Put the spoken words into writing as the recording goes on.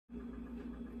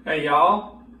Hey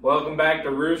y'all, welcome back to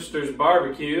Rooster's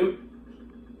Barbecue.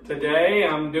 Today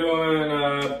I'm doing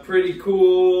a pretty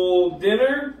cool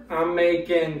dinner. I'm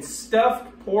making stuffed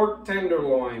pork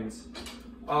tenderloins.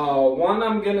 One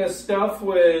I'm gonna stuff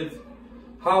with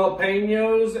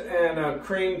jalapeños and a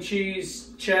cream cheese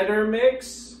cheddar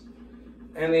mix.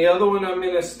 And the other one I'm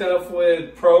gonna stuff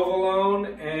with provolone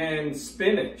and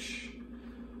spinach.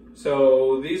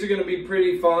 So these are gonna be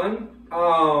pretty fun.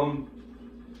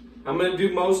 I'm going to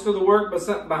do most of the work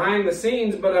behind the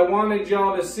scenes, but I wanted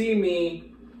y'all to see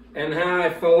me and how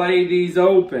I fillet these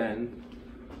open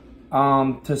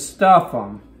to stuff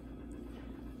them.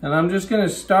 And I'm just going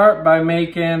to start by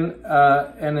making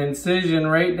an incision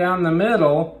right down the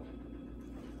middle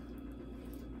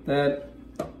that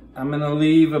I'm going to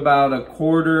leave about a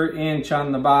 1/4 inch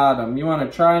on the bottom. You want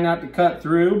to try not to cut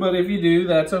through, but if you do,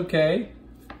 that's okay.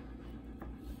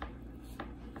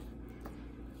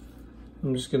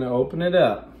 I'm just going to open it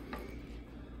up,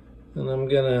 and I'm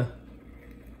going to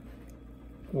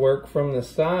work from the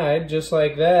side just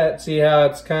like that. See how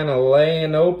it's kind of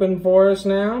laying open for us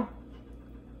now?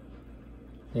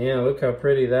 Yeah, look how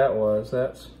pretty that was.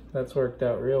 That's worked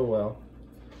out real well.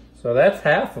 So that's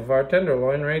half of our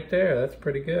tenderloin right there. That's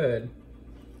pretty good.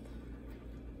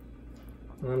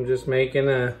 I'm just making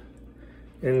a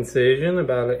incision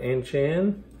about 1 inch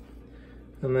in,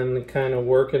 and then kind of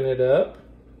working it up.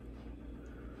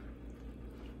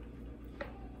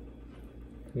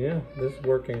 Yeah, this is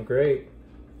working great.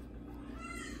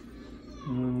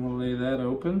 And then we'll lay that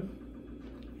open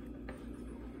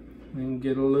and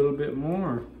get a little bit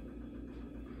more.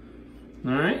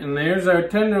 Alright, and there's our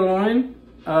tenderloin.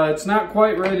 It's not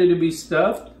quite ready to be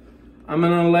stuffed. I'm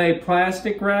going to lay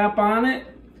plastic wrap on it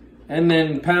and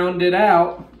then pound it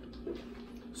out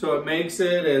so it makes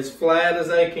it as flat as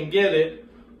I can get it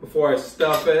before I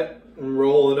stuff it and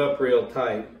roll it up real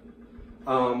tight.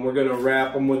 We're going to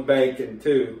wrap them with bacon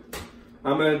too.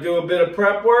 I'm going to do a bit of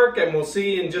prep work and we'll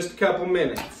see you in just a couple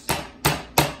minutes.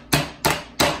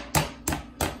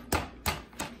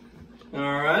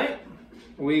 Alright,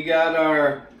 we got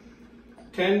our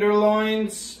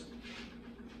tenderloins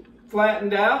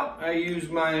flattened out. I use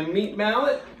my meat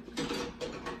mallet.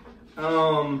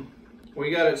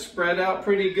 We got it spread out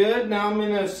pretty good. Now I'm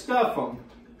going to stuff them.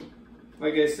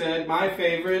 Like I said, my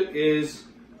favorite is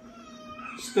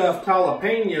stuffed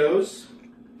jalapeños,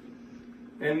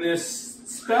 and this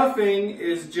stuffing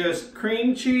is just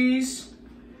cream cheese,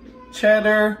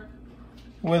 cheddar,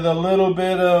 with a little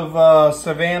bit of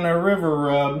Savannah River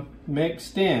rub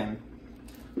mixed in.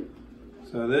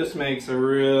 So this makes a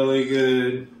really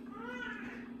good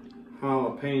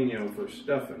jalapeno for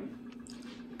stuffing.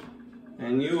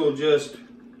 And you will just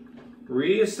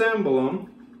reassemble them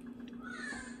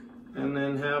and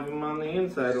then have them on the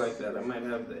inside like that. I might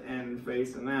have the end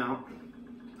facing out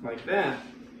like that.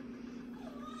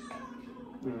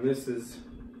 And this is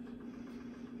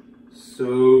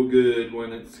so good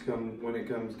when it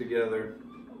comes together.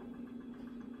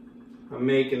 I'm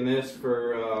making this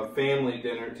for family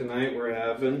dinner tonight we're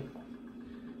having.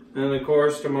 And of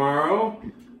course tomorrow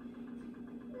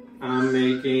I'm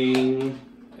making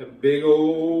a big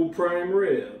old prime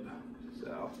rib.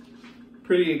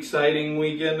 Pretty exciting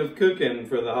weekend of cooking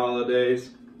for the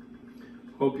holidays.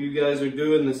 Hope you guys are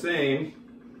doing the same.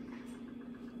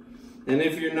 And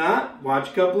if you're not,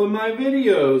 watch a couple of my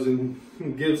videos and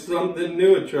give something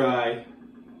new a try.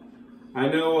 I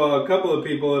know a couple of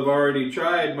people have already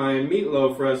tried my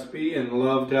meatloaf recipe and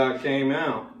loved how it came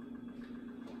out.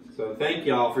 So thank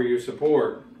y'all for your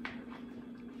support.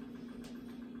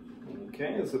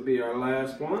 Okay, this will be our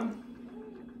last one.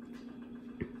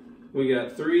 We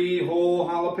got 3 whole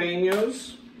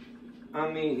jalapeños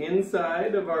on the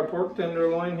inside of our pork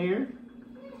tenderloin here.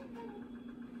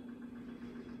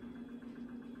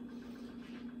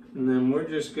 And then we're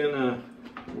just gonna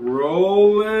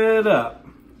roll it up.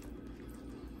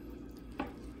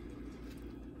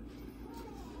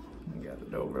 Got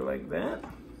it over like that.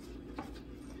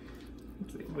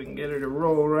 Let's see if we can get her to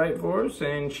roll right for us,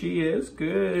 and she is.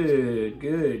 Good,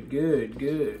 good, good,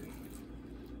 good.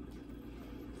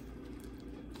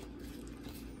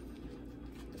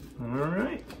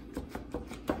 Alright,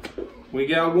 we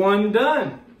got one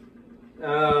done.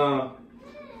 I'm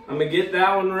going to get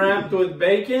that one wrapped with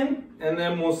bacon, and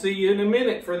then we'll see you in a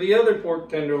minute for the other pork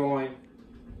tenderloin.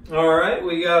 Alright,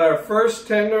 we got our first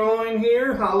tenderloin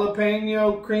here,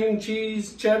 jalapeno cream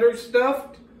cheese cheddar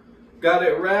stuffed. Got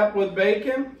it wrapped with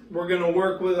bacon. We're going to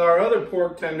work with our other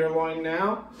pork tenderloin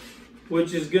now,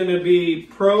 which is going to be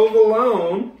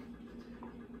provolone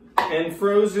and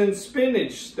frozen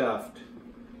spinach stuffed.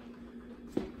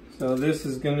 So this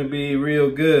is going to be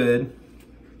real good.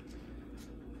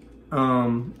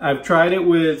 I've tried it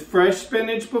with fresh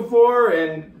spinach before,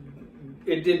 and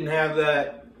it didn't have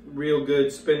that real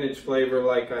good spinach flavor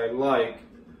like I like.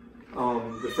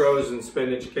 The frozen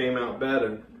spinach came out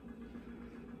better.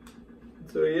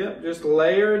 So yep, just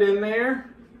layer it in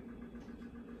there,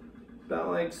 about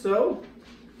like so.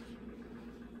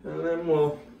 And then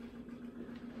we'll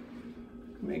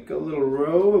make a little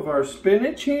row of our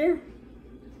spinach here.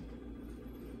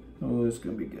 Oh, this is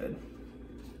gonna be good.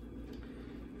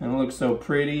 And it looks so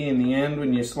pretty in the end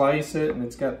when you slice it, and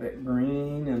it's got that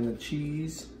green and the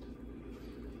cheese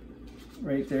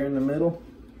right there in the middle.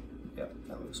 Yep,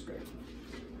 that looks great.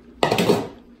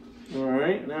 All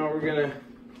right, now we're gonna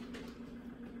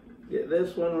get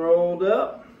this one rolled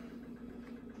up.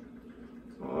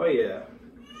 Oh yeah.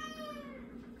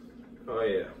 Oh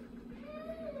yeah.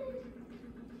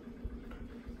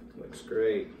 Looks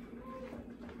great.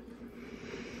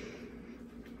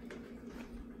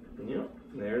 Yep,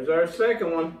 there's our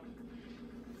second one.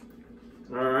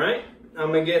 All right, I'm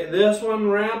gonna get this one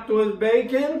wrapped with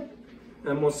bacon,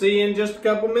 and we'll see you in just a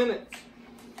couple minutes.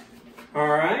 All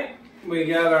right, we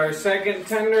got our second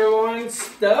tenderloin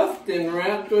stuffed and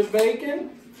wrapped with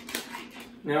bacon.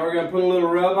 Now we're gonna put a little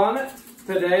rub on it.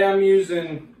 Today I'm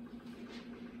using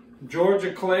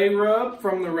Georgia clay rub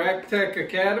from the RecTec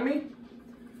Academy.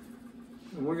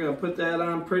 And we're gonna put that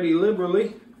on pretty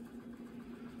liberally.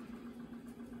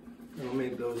 I'll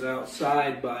make those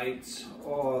outside bites,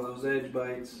 oh, those edge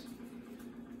bites,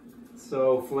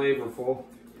 so flavorful.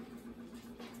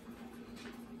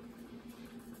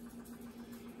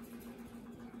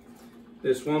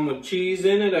 This one with cheese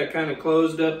in it, I kind of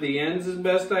closed up the ends as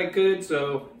best I could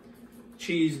so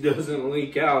cheese doesn't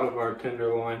leak out of our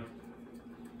tenderloin.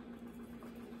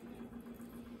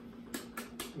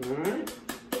 All right,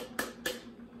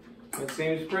 that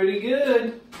seems pretty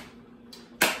good.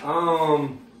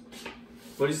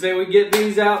 What do you say we get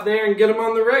these out there and get them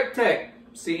on the RecTec?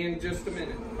 See you in just a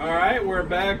minute. All right, we're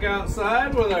back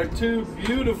outside with our two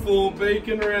beautiful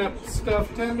bacon wrapped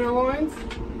stuffed tenderloins.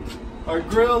 Our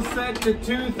grill's set to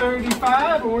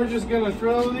 235, and we're just gonna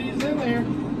throw these in there.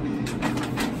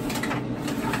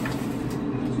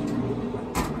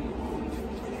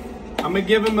 I'm gonna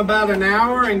give them about an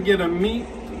hour and get a meat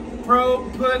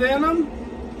probe put in them.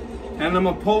 And I'm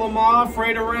gonna pull them off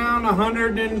right around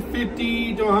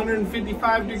 150 to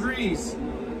 155 degrees.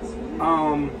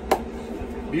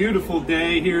 Beautiful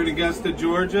day here in Augusta,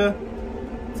 Georgia.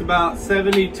 It's about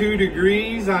 72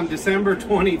 degrees on December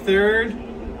 23rd.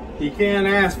 You can't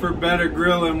ask for better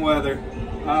grilling weather.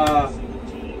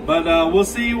 But we'll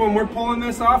see when we're pulling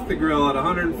this off the grill at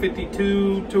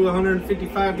 152 to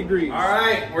 155 degrees. All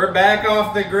right, we're back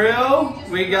off the grill.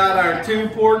 We got our two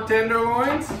pork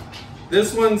tenderloins.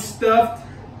 This one's stuffed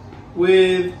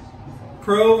with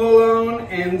provolone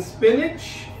and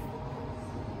spinach.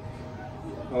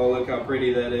 Oh, look how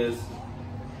pretty that is.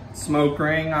 Smoke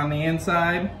ring on the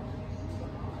inside.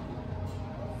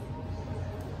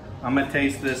 I'm gonna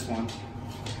taste this one.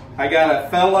 I got a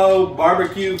fellow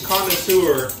barbecue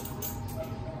connoisseur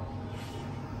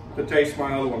to taste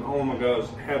my other one. Oh my gosh,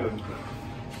 heaven.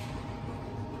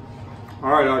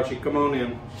 All right, Archie, come on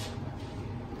in.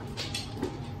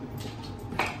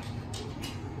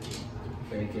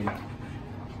 Bacon.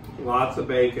 Lots of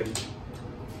bacon.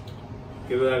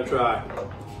 Give it a try.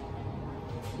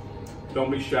 Don't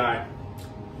be shy.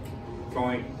 It's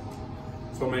only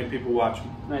so many people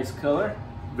watching. Nice color.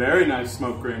 Very nice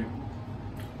smoke ring.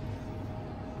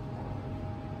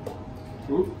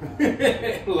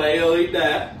 Leo, eat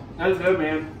that. That's good,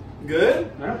 man.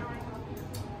 Good? Yeah.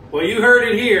 Well, you heard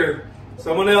it here.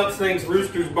 Someone else thinks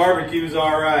Rooster's Barbecue's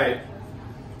all right.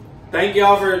 Thank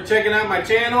y'all for checking out my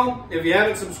channel. If you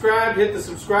haven't subscribed, hit the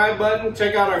subscribe button.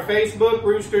 Check out our Facebook,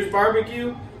 Rooster's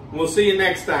Barbecue. We'll see you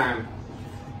next time.